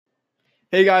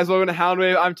Hey guys, welcome to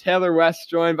Houndwave. I'm Taylor West,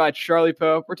 joined by Charlie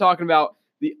Pope. We're talking about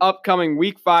the upcoming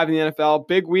Week 5 in the NFL.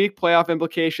 Big week, playoff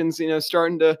implications,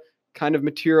 starting to kind of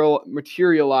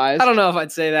materialize. I don't know if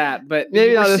I'd say that, but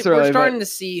maybe not this early. We're starting to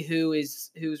see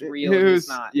who's real and who's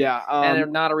not. Yeah. And they're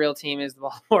not a real team is the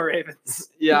Baltimore Ravens.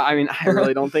 Yeah, I mean, I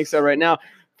really don't think so right now.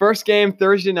 First game,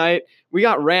 Thursday night. We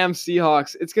got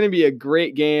Rams-Seahawks. It's going to be a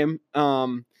great game. I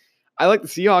like the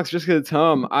Seahawks just because it's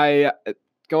home.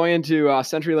 Going into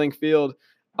CenturyLink Field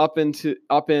up in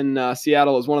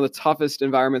Seattle is one of the toughest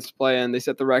environments to play in. They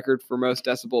set the record for most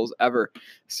decibels ever.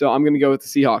 So I'm going to go with the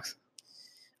Seahawks.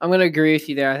 I'm going to agree with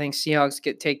you there. I think Seahawks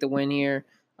take the win here.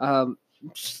 The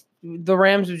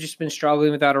Rams have just been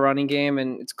struggling without a running game,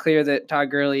 and it's clear that Todd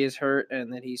Gurley is hurt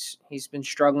and that he's been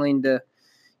struggling to,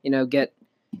 get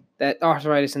that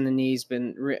arthritis in the knees.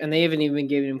 And they haven't even been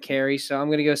giving him carries. So I'm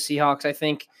going to go Seahawks. I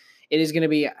think it is going to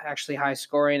be actually high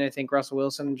scoring. I think Russell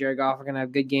Wilson and Jared Goff are going to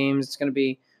have good games. It's going to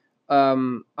be a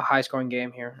high scoring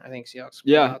game here. I think Seahawks.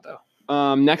 Yeah.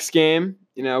 Though. Next game,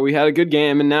 we had a good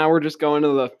game, and now we're just going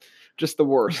to the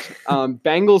worst.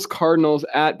 Bengals Cardinals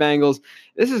at Bengals.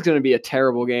 This is going to be a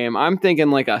terrible game. I'm thinking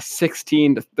like a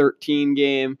 16-13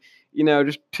 game.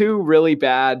 Just two really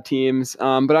bad teams. But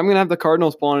I'm going to have the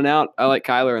Cardinals pulling it out. I like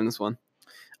Kyler in this one.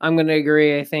 I'm going to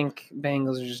agree. I think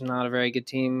Bengals are just not a very good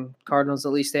team. Cardinals,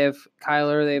 at least they have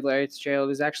Kyler. They have Larry Fitzgerald,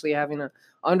 who's actually having a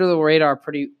under-the-radar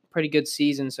pretty good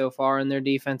season so far, and their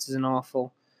defense isn't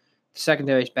awful. The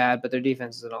secondary is bad, but their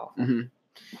defense isn't awful. Mm-hmm.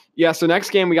 Yeah, so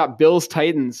next game we got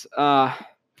Bills-Titans. I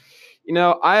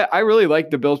really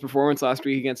liked the Bills' performance last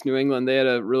week against New England. They had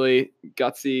a really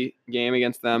gutsy game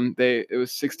against them. It was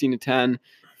 16-10.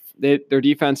 Their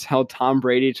defense held Tom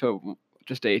Brady to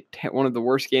just one of the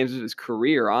worst games of his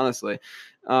career, honestly.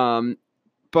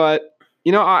 But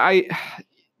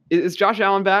is Josh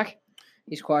Allen back?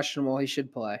 He's questionable. He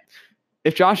should play.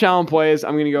 If Josh Allen plays,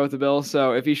 I'm going to go with the Bills.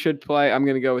 So if he should play, I'm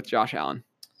going to go with Josh Allen.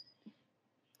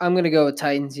 I'm going to go with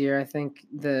Titans here. I think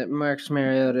the Marcus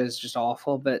Mariota is just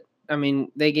awful, but I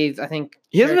mean, he hasn't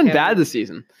been bad this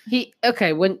season.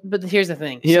 But here's the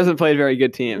thing. He hasn't played very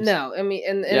good teams. No, I mean,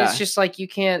 and it's just like you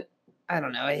can't. I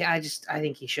don't know. I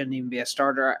think he shouldn't even be a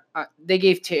starter. They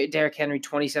gave Derrick Henry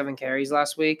 27 carries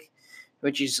last week,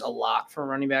 which is a lot for a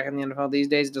running back in the NFL these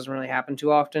days. It doesn't really happen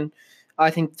too often. I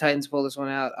think the Titans pull this one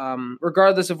out.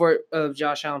 Regardless of where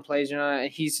Josh Allen plays or not,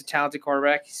 he's a talented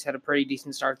quarterback. He's had a pretty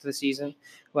decent start to the season,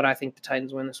 but I think the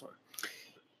Titans win this one.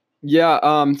 Yeah.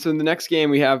 So the next game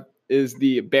we have is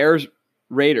the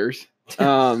Bears-Raiders.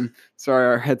 Sorry,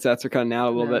 our headsets are cutting out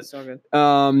a little bit. It's all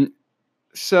good.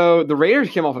 So the Raiders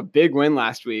came off a big win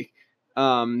last week.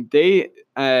 They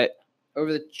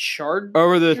over the Chargers?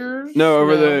 Over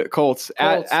the Colts.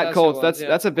 At Colts.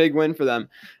 That's a big win for them.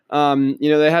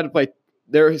 They had to play.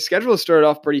 Their schedule started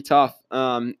off pretty tough,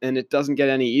 and it doesn't get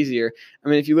any easier. I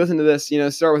mean, if you listen to this,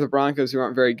 start with the Broncos, who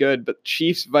aren't very good, but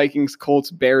Chiefs, Vikings,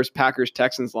 Colts, Bears, Packers,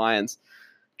 Texans, Lions,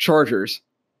 Chargers.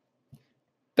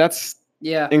 That's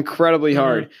incredibly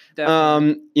hard.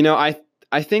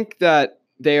 I think that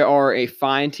they are a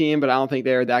fine team, but I don't think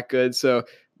they are that good. So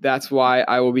that's why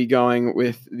I will be going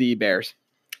with the Bears.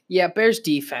 Yeah, Bears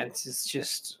defense is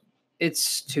just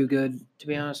it's too good, to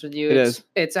be honest with you. It is.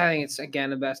 I think it's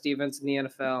again the best defense in the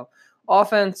NFL.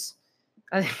 Offense,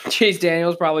 I think Chase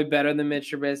Daniel's probably better than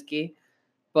Mitch Trubisky.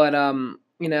 But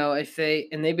if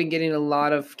they've been getting a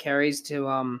lot of carries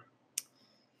to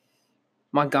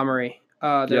Montgomery.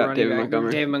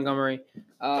 David Montgomery.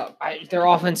 Their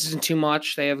offense isn't too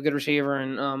much. They have a good receiver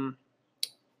and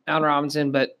Allen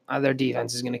Robinson, but their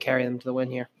defense is going to carry them to the win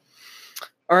here.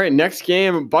 All right, next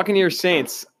game, Buccaneers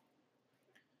Saints.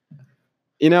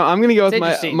 I'm going to go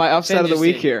with my upset of the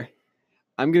week here.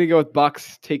 I'm going to go with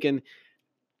Bucs taking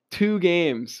 2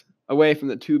 games away from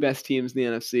the 2 best teams in the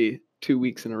NFC 2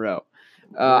 weeks in a row.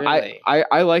 Really?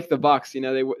 I like the Bucs.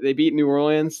 They beat New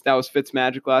Orleans. That was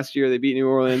Fitzmagic last year. They beat New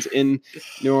Orleans in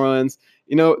New Orleans.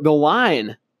 The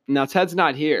line. Now Ted's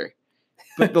not here,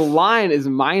 but the line is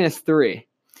 -3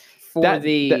 for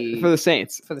the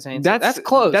Saints. For the Saints, that's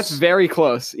close. That's very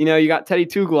close. You got Teddy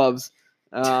Two Gloves.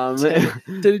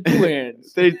 Teddy Two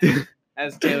Hands.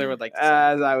 As Taylor would like to say.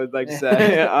 As I would like to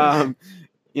say.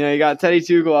 You got Teddy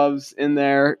Two Gloves in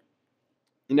there.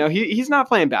 He's not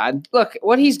playing bad. Look,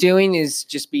 what he's doing is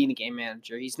just being a game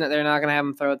manager. They're not going to have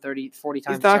him throw it 30, 40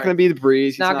 times. He's not going to be the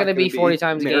Breeze. He's not going to be 40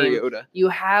 times a Mariota. game. You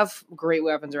have great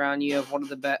weapons around you. You have one of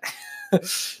the best.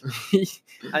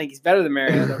 I think he's better than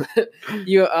Mariota.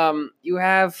 You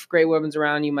have great weapons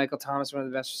around you. Michael Thomas, one of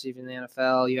the best receivers in the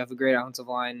NFL. You have a great offensive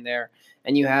line there,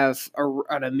 and you have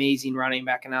an amazing running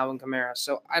back in Alvin Kamara.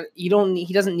 So he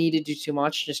doesn't need to do too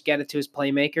much. Just get it to his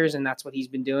playmakers, and that's what he's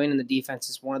been doing. And the defense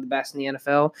is one of the best in the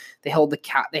NFL. They held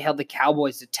the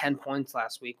Cowboys to 10 points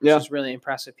last week, which was really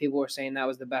impressive. People were saying that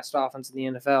was the best offense in the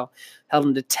NFL. Held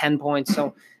them to 10 points.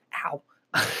 So, ow.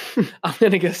 I'm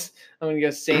gonna go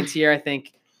Saints here. I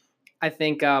think they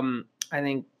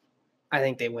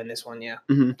win this one. Yeah.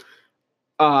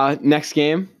 Mm-hmm. Next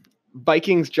game,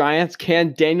 Vikings Giants.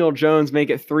 Can Daniel Jones make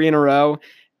it 3 in a row?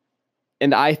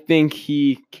 And I think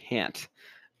he can't.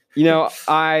 The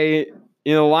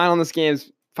line on this game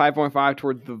is 5.5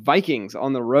 toward the Vikings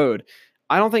on the road.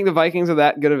 I don't think the Vikings are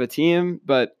that good of a team,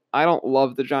 but I don't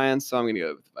love the Giants, so I'm gonna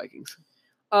go with the Vikings.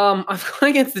 I've gone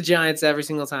against the Giants every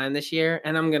single time this year,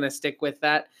 and I'm going to stick with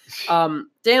that.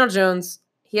 Daniel Jones,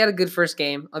 he had a good first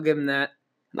game. I'll give him that.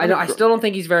 I still don't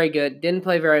think he's very good. Didn't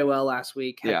play very well last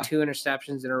week. Had 2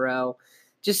 interceptions in a row.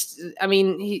 I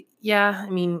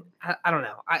don't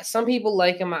know. Some people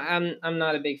like him. I'm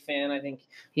not a big fan. I think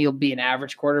he'll be an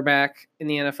average quarterback in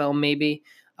the NFL maybe.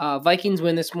 Vikings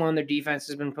win this one. Their defense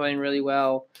has been playing really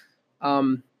well.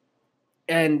 And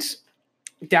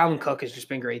Dalvin Cook has just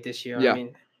been great this year. Yeah.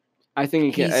 I think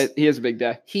he can. He has a big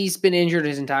day. He's been injured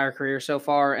his entire career so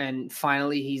far, and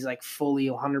finally he's like fully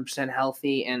 100%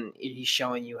 healthy, and he's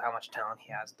showing you how much talent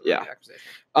he has.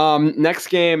 Next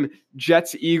game,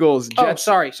 Jets Eagles.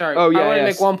 Sorry. Oh, yeah. I want to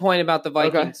make one point about the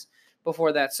Vikings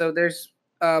before that. So there's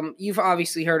you've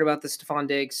obviously heard about the Stephon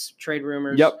Diggs trade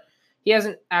rumors. Yep. He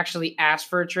hasn't actually asked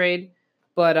for a trade,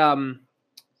 but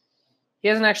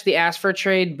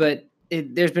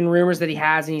there's been rumors that he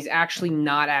has, and he's actually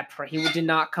not he did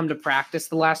not come to practice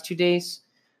the last 2 days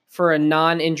for a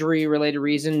non-injury related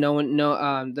reason.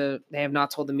 They have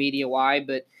not told the media why,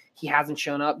 but he hasn't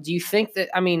shown up. Do you think that?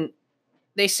 I mean,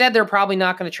 they said they're probably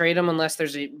not going to trade him unless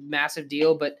there's a massive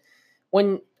deal. But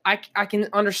when I can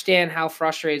understand how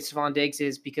frustrated Stephon Diggs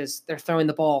is because they're throwing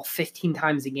the ball 15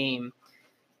 times a game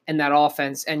in that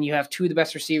offense, and you have 2 of the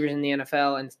best receivers in the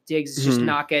NFL, and Diggs is just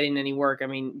not getting any work. I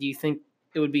mean, do you think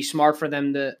it would be smart for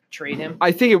them to trade him?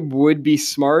 I think it would be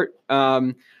smart.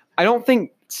 I don't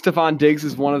think Stephon Diggs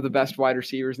is one of the best wide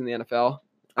receivers in the NFL.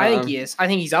 I think he is. I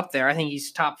think he's up there. I think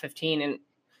he's top 15. And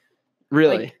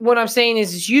really, what I'm saying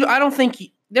is I don't think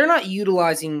they're not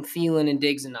utilizing Thielen and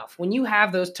Diggs enough. When you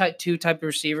have those type of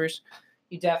receivers,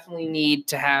 you definitely need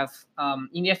to have.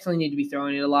 You definitely need to be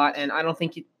throwing it a lot. And I don't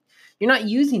think you're not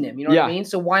using him. You know what I mean?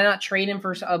 So why not trade him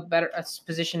for a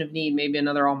position of need? Maybe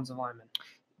another offensive lineman.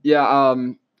 Yeah,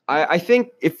 I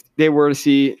think if they were to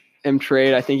see him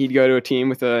trade, I think he'd go to a team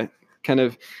with a kind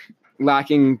of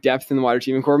lacking depth in the wide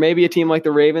receiving core. Maybe a team like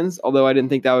the Ravens, although I don't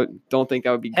think that would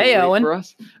be great for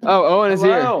us. Oh, Owen is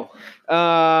here.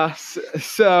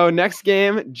 So next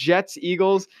game, Jets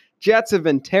Eagles. Jets have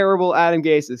been terrible. Adam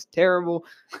Gase is terrible.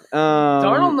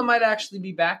 Darnold might actually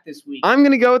be back this week. I'm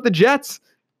going to go with the Jets.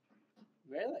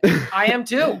 Really? I am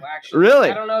too, actually. Really?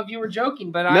 I don't know if you were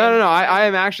joking, but No. I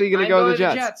am actually going to go with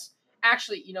the Jets.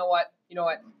 Actually, you know what?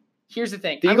 Here's the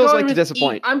thing. The Eagles like to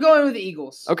disappoint. I'm going with the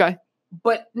Eagles. Okay.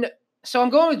 But no, so I'm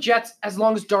going with Jets as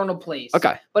long as Darnold plays.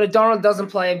 Okay. But if Darnold doesn't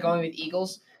play, I'm going with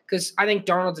Eagles because I think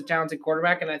Darnold's a talented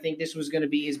quarterback, and I think this was going to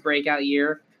be his breakout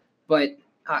year. But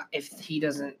if he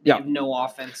doesn't, they have no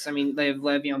offense. I mean, they have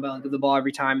Le'Veon Bell and give the ball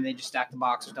every time, and they just stack the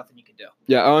box. There's nothing you can do.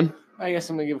 Yeah, Owen? I guess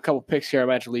I'm going to give a couple picks here. I'm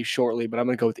about to leave shortly, but I'm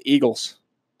going to go with the Eagles.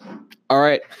 All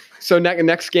right. So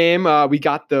next game, we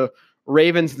got the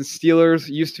Ravens and Steelers.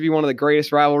 Used to be one of the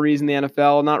greatest rivalries in the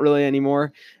NFL. Not really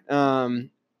anymore.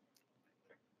 I'm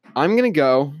going to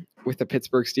go with the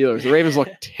Pittsburgh Steelers. The Ravens look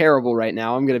terrible right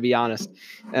now. I'm going to be honest.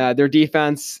 Their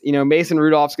defense, Mason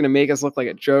Rudolph's going to make us look like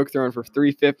a joke throwing for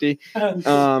 350. I don't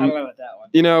know about that one.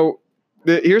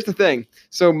 Here's the thing.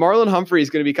 So Marlon Humphrey is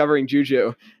going to be covering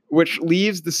Juju, which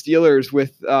leaves the Steelers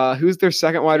with who's their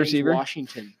second wide receiver?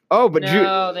 Washington. Oh, but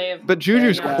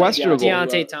Juju's questionable.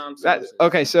 Deontay Thompson.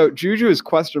 Okay, so Juju is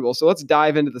questionable. So let's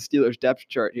dive into the Steelers depth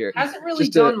chart here. Hasn't really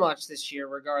done much this year,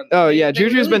 regardless. Oh yeah,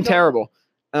 Juju's been terrible.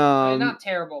 Not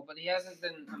terrible, but he hasn't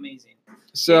been amazing.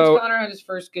 So James Conner had his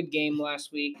first good game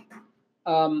last week.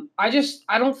 I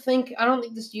don't think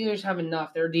the Steelers have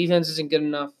enough. Their defense isn't good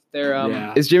enough.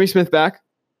 Is Jimmy Smith back?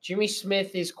 Jimmy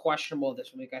Smith is questionable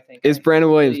this week, I think. Is Brandon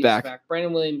Williams back?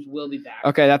 Brandon Williams will be back.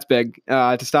 Okay, that's big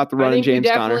to stop the run in James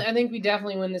Conner. I think we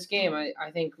definitely win this game. I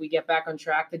think we get back on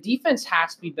track. The defense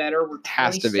has to be better. We're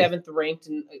 27th ranked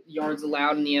in yards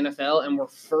allowed in the NFL, and we're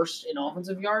first in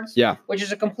offensive yards. Yeah. Which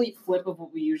is a complete flip of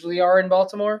what we usually are in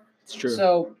Baltimore. It's true.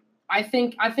 So I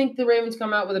think the Ravens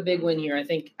come out with a big win here. I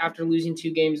think after losing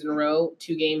 2 games in a row,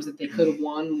 2 games that they could have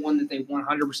won, one that they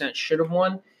 100% should have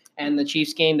won, and the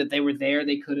Chiefs game that they were there,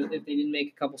 they could have, if they didn't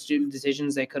make a couple stupid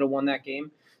decisions, they could have won that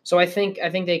game. So I think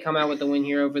they come out with the win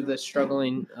here over the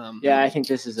struggling I think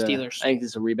this is Steelers. I think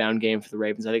this is a rebound game for the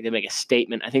Ravens. I think they make a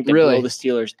statement. I think they blow the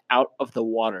Steelers out of the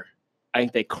water. I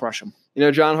think they crush them. You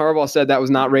know, John Harbaugh said that was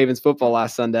not Ravens football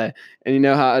last Sunday, and you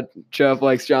know how Chubb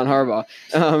likes John Harbaugh.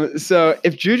 So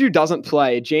if Juju doesn't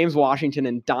play, James Washington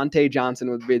and Dante Johnson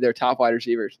would be their top wide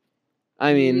receivers.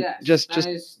 I mean, yes,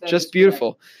 just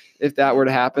beautiful. Correct. If that were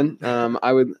to happen,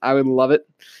 I would love it.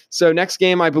 So next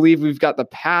game, I believe we've got the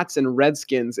Pats and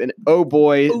Redskins, and oh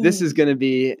boy, this is going to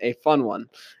be a fun one.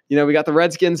 You know, we got the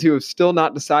Redskins who have still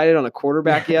not decided on a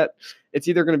quarterback yet. It's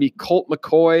either going to be Colt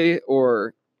McCoy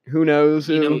or who knows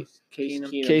who.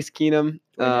 Case Keenum.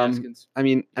 I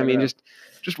mean,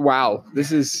 just wow.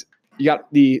 This is you got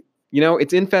the. You know,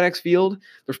 it's in FedEx Field.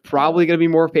 There's probably going to be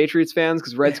more Patriots fans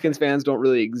because Redskins fans don't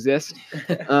really exist.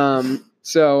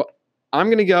 So I'm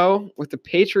going to go with the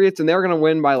Patriots, and they're going to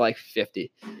win by like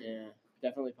 50. Yeah,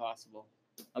 definitely possible.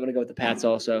 I'm going to go with the Pats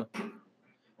also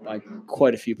by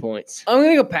quite a few points. I'm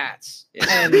going to go Pats.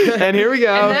 And here we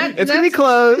go. It's going to be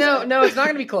close. No, it's not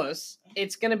going to be close.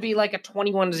 It's going to be like a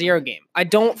 21-0 game. I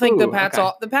don't think the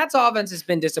Pats offense has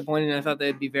been disappointing. I thought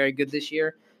they'd be very good this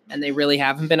year, and they really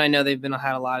haven't been. I know they've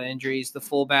had a lot of injuries. The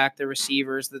fullback, the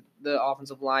receivers, the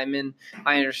offensive linemen,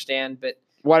 I understand, but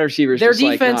wide receivers. Their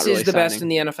defense is the best in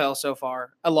the NFL so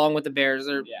far, along with the Bears.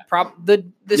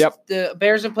 The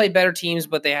Bears have played better teams,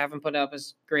 but they haven't put up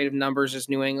as great of numbers as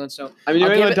New England. So I mean,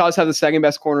 New England does have the second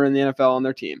best corner in the NFL on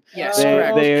their team. Yes,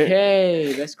 correct.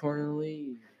 Best corner in the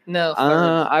league. No,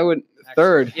 I would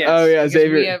third. Yes, oh yeah,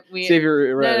 Xavier. We have,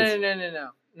 Xavier Rhodes.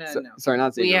 No. Sorry,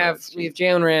 not Xavier. We have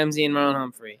Jalen Ramsey and Marlon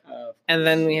Humphrey, and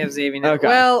then we have Xavier. Okay.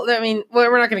 Well, I mean,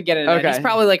 we're not going to get into that. He's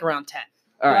probably like around 10.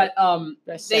 All right.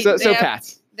 But,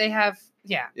 Pats. They have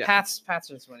Pats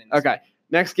are just winning. Okay.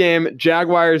 Next game,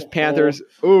 Jaguars, Panthers.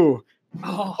 Ooh.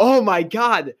 Oh my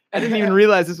God. I didn't even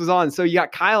realize this was on. So you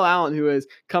got Kyle Allen, who is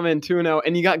coming 2-0,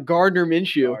 and you got Gardner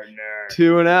Minshew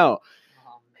 2-0.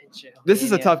 This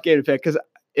is a tough game to pick because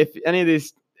if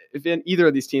either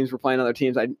of these teams were playing other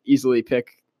teams, I'd easily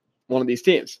pick one of these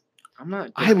teams.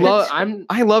 I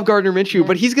love Gardner Minshew,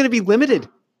 but he's going to be limited.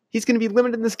 He's going to be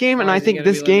limited in this game, and I think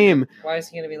this game. Why is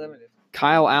he going to be limited?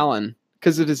 Kyle Allen,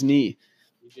 because of his knee.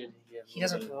 He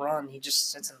doesn't run. He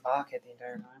just sits in the pocket the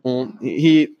entire time. Well,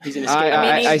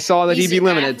 I saw that he'd be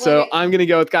limited, athletic. So I'm going to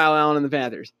go with Kyle Allen and the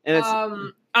Panthers. And it's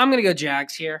I'm going to go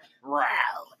Jags here.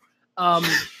 I'm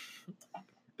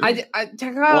going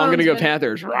to go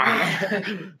Panthers.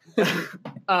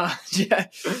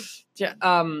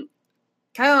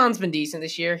 Kyle Allen's been decent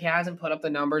this year. He hasn't put up the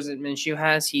numbers that Minshew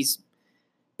has. He's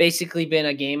basically been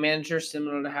a game manager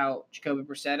similar to how Jacoby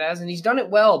Brissett has, and he's done it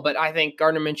well, but I think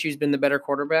Gardner Minshew's been the better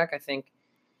quarterback. I think,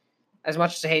 as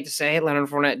much as I hate to say it, Leonard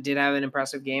Fournette did have an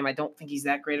impressive game. I don't think he's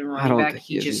that great of a running back.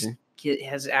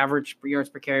 His average yards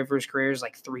per carry for his career is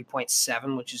like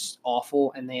 3.7, which is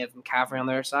awful, and they have McCaffrey on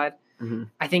their side. Mm-hmm.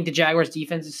 I think the Jaguars'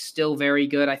 defense is still very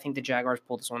good. I think the Jaguars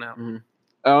pulled this one out. Mm-hmm.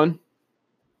 Owen?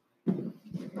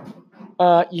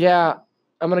 Yeah,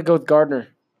 I'm going to go with Gardner.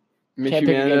 Can't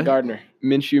pick against Gardner.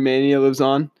 Minshew Mania lives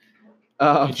on.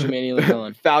 Minshew Mania lives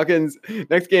on. Falcons.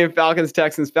 Next game,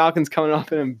 Falcons-Texans. Falcons coming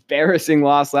off an embarrassing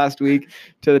loss last week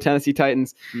to the Tennessee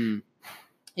Titans.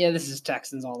 Yeah, this is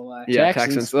Texans all the way. Yeah,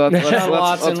 Texans. So let's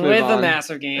with a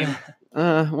massive game.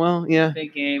 Well, yeah.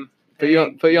 Big game. Put you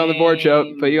on the board,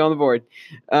 Joe. Put you on the board.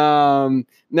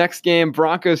 Next game,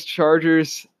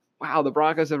 Broncos-Chargers. Wow, the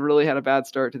Broncos have really had a bad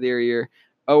start to their year.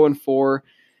 0-4.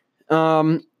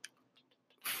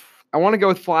 I want to go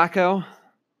with Flacco,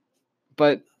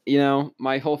 but, you know,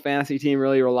 my whole fantasy team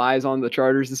really relies on the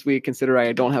Chargers this week, considering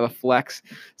I don't have a flex,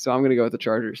 so I'm going to go with the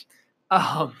Chargers.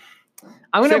 I'm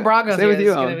going to Broncos. It's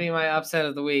going to be my upset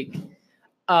of the week.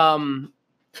 Go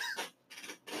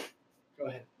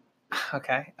ahead.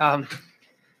 Okay.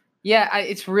 Yeah,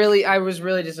 I was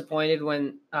really disappointed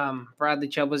when Bradley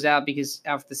Chubb was out because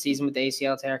after the season with the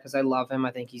ACL tear, because I love him.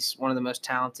 I think he's one of the most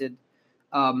talented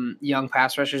young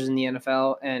pass rushers in the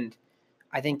NFL, and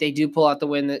I think they do pull out the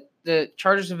win. That the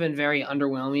Chargers have been very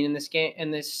underwhelming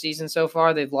in this season so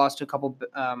far. They've lost to a couple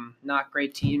not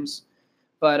great teams,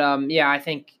 but I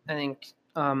think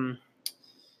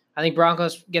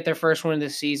Broncos get their first win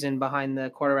this season behind the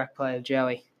quarterback play of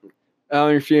Joey. Oh,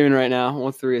 you're fuming right now.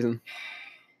 What's the reason?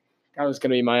 That was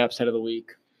going to be my upset of the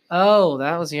week. Oh,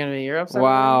 that was going to be your upset?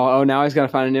 Wow. Oh, now he's got to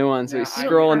find a new one. So he's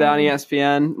scrolling down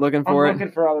ESPN looking for it. I'm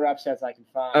looking for other upsets I can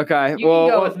find. Okay. You can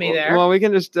go with me there. Well, we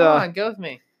can just... Come on, go with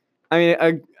me. I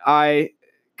mean,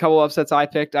 couple upsets I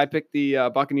picked. I picked the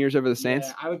Buccaneers over the Saints.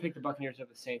 Yeah, I would pick the Buccaneers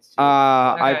over the Saints too.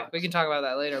 We can talk about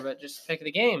that later, but just pick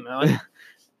the game. This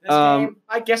game,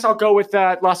 I guess I'll go with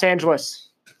Los Angeles.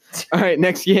 All right,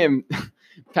 next game,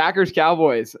 Packers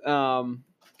Cowboys.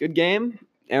 Good game.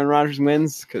 Aaron Rodgers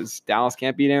wins because Dallas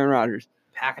can't beat Aaron Rodgers.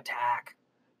 Pack attack.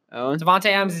 Owen? Devontae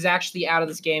Adams is actually out of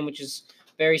this game, which is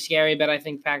very scary, but I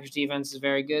think Packers defense is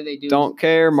very good. They don't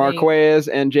care. Marquez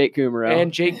and Jake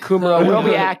Kumerow. Will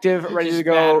be active, ready to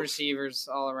go. Bad receivers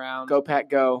all around. Go Pack,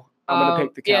 go. I'm going to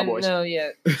pick the Cowboys.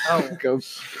 Oh. Go.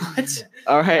 What?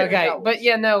 All right. Okay, but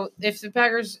if the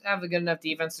Packers have the good enough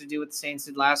defense to do what the Saints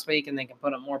did last week, and they can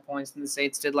put up more points than the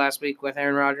Saints did last week with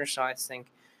Aaron Rodgers, so I think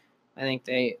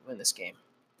they win this game.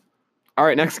 All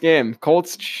right, next game,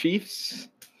 Colts Chiefs.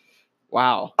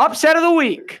 Wow. Upset of the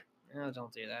week. No,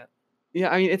 don't do that. Yeah,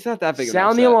 I mean, it's not that big of an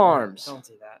Sound the alarms. Don't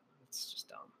do that. It's just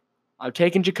dumb. I'm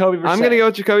taking Jacoby Brissett. I'm going to go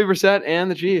with Jacoby Brissett and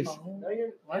the Chiefs.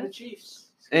 Why the Chiefs?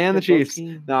 And the Chiefs.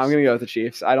 No, I'm going to go with the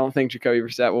Chiefs. I don't think Jacoby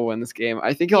Brissett will win this game.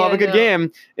 I think he'll have a good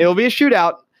game. It'll be a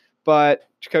shootout, but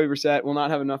Jacoby Brissett will not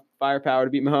have enough firepower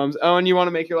to beat Mahomes. Owen, you want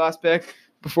to make your last pick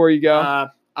before you go?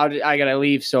 I got to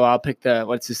leave, so I'll pick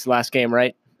what's this last game,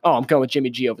 right? Oh, I'm going with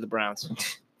Jimmy G over the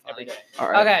Browns. Every day.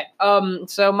 All right. Okay.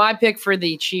 So my pick for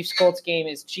the Chiefs-Colts game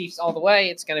is Chiefs all the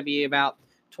way. It's going to be about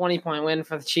 20-point win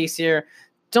for the Chiefs here.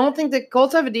 Don't think the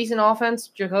Colts have a decent offense.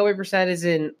 Jacoby Brissett is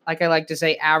like I like to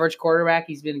say, average quarterback.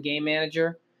 He's been a game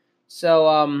manager. So,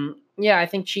 I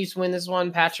think Chiefs win this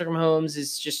one. Patrick Mahomes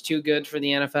is just too good for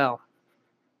the NFL.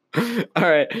 All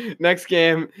right. Next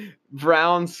game,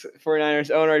 Browns,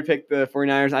 49ers. Owen already picked the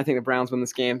 49ers. I think the Browns win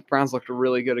this game. Browns looked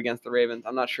really good against the Ravens.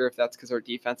 I'm not sure if that's because our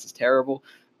defense is terrible,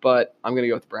 but I'm going to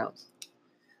go with the Browns.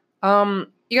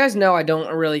 You guys know I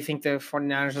don't really think the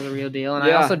 49ers are the real deal, and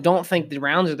I also don't think the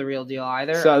Browns are the real deal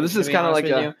either. So this is kind of like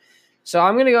So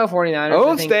I'm going to go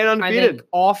 49ers. Staying undefeated. I think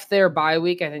off their bye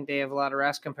week, I think they have a lot of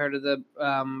rest compared to the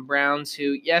Browns,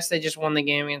 who, yes, they just won the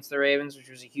game against the Ravens, which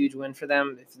was a huge win for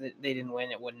them. If they didn't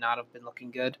win, it would not have been looking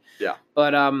good. Yeah.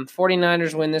 But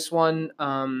 49ers win this one.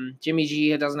 Jimmy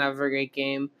G doesn't have a very great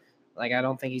game. Like, I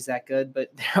don't think he's that good,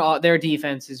 but their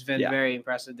defense has been very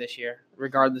impressive this year.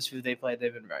 Regardless of who they played,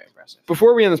 they've been very impressive.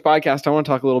 Before we end this podcast, I want to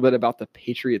talk a little bit about the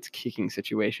Patriots kicking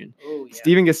situation. Ooh, yeah.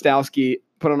 Steven Gostkowski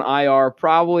put on IR,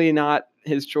 probably not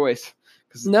his choice.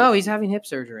 No, he's having hip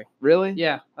surgery. Really?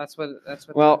 Yeah, that's what the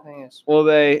thing is. Well,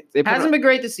 they hasn't been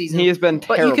great this season. He has been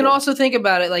terrible. But you can also think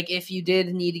about it, like, if you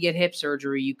did need to get hip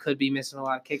surgery, you could be missing a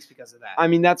lot of kicks because of that. I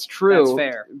mean, that's true. That's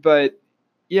fair. But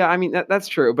yeah, I mean that's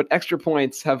true. But extra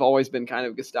points have always been kind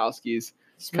of Gostkowski's.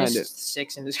 He's missed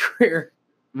 6 in his career.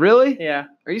 Really? Yeah.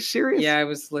 Are you serious? Yeah, I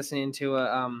was listening to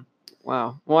a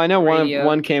Wow. Well, I know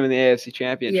one came in the AFC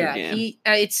Championship game.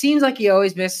 Yeah, it seems like he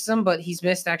always misses them, but he's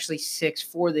missed actually 6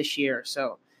 for this year.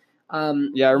 So,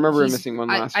 yeah, I remember him missing one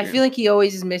last year. I feel like he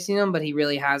always is missing them, but he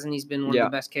really hasn't. He's been one of the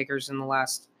best kickers in the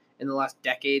last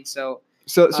decade. So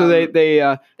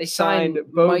they signed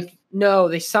both.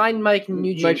 They signed Mike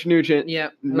Nugent. Mike Nugent. Yeah,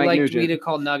 Mike Nugent. Me to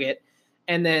call Nugget,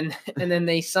 and then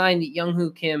they signed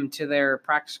Younghoe Kim to their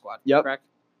practice squad. Yep. Correct.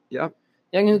 Yep.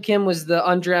 Younghoe Kim was the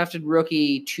undrafted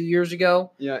rookie 2 years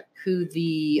ago. Yeah. Who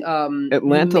the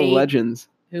Atlanta Legends.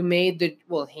 He made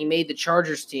the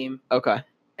Chargers team. Okay.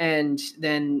 And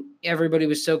then everybody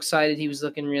was so excited. He was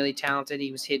looking really talented.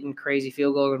 He was hitting crazy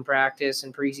field goals in practice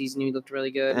and preseason. He looked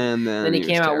really good. And then he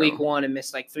came out week 1 and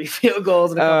missed like 3 field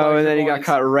goals. And then he got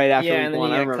cut right after week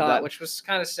 1. I remember that, which was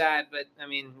kind of sad. But I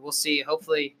mean, we'll see.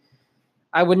 Hopefully,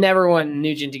 I would never want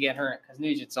Nugent to get hurt because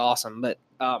Nugent's awesome. But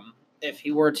if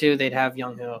he were to, they'd have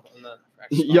Younghoe in the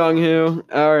practice squad. Younghoe.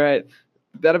 All right.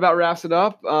 That about wraps it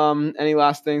up. Any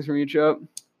last things from you, Chope?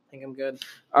 I think I'm good.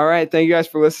 All right. Thank you guys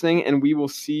for listening, and we will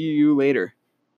see you later.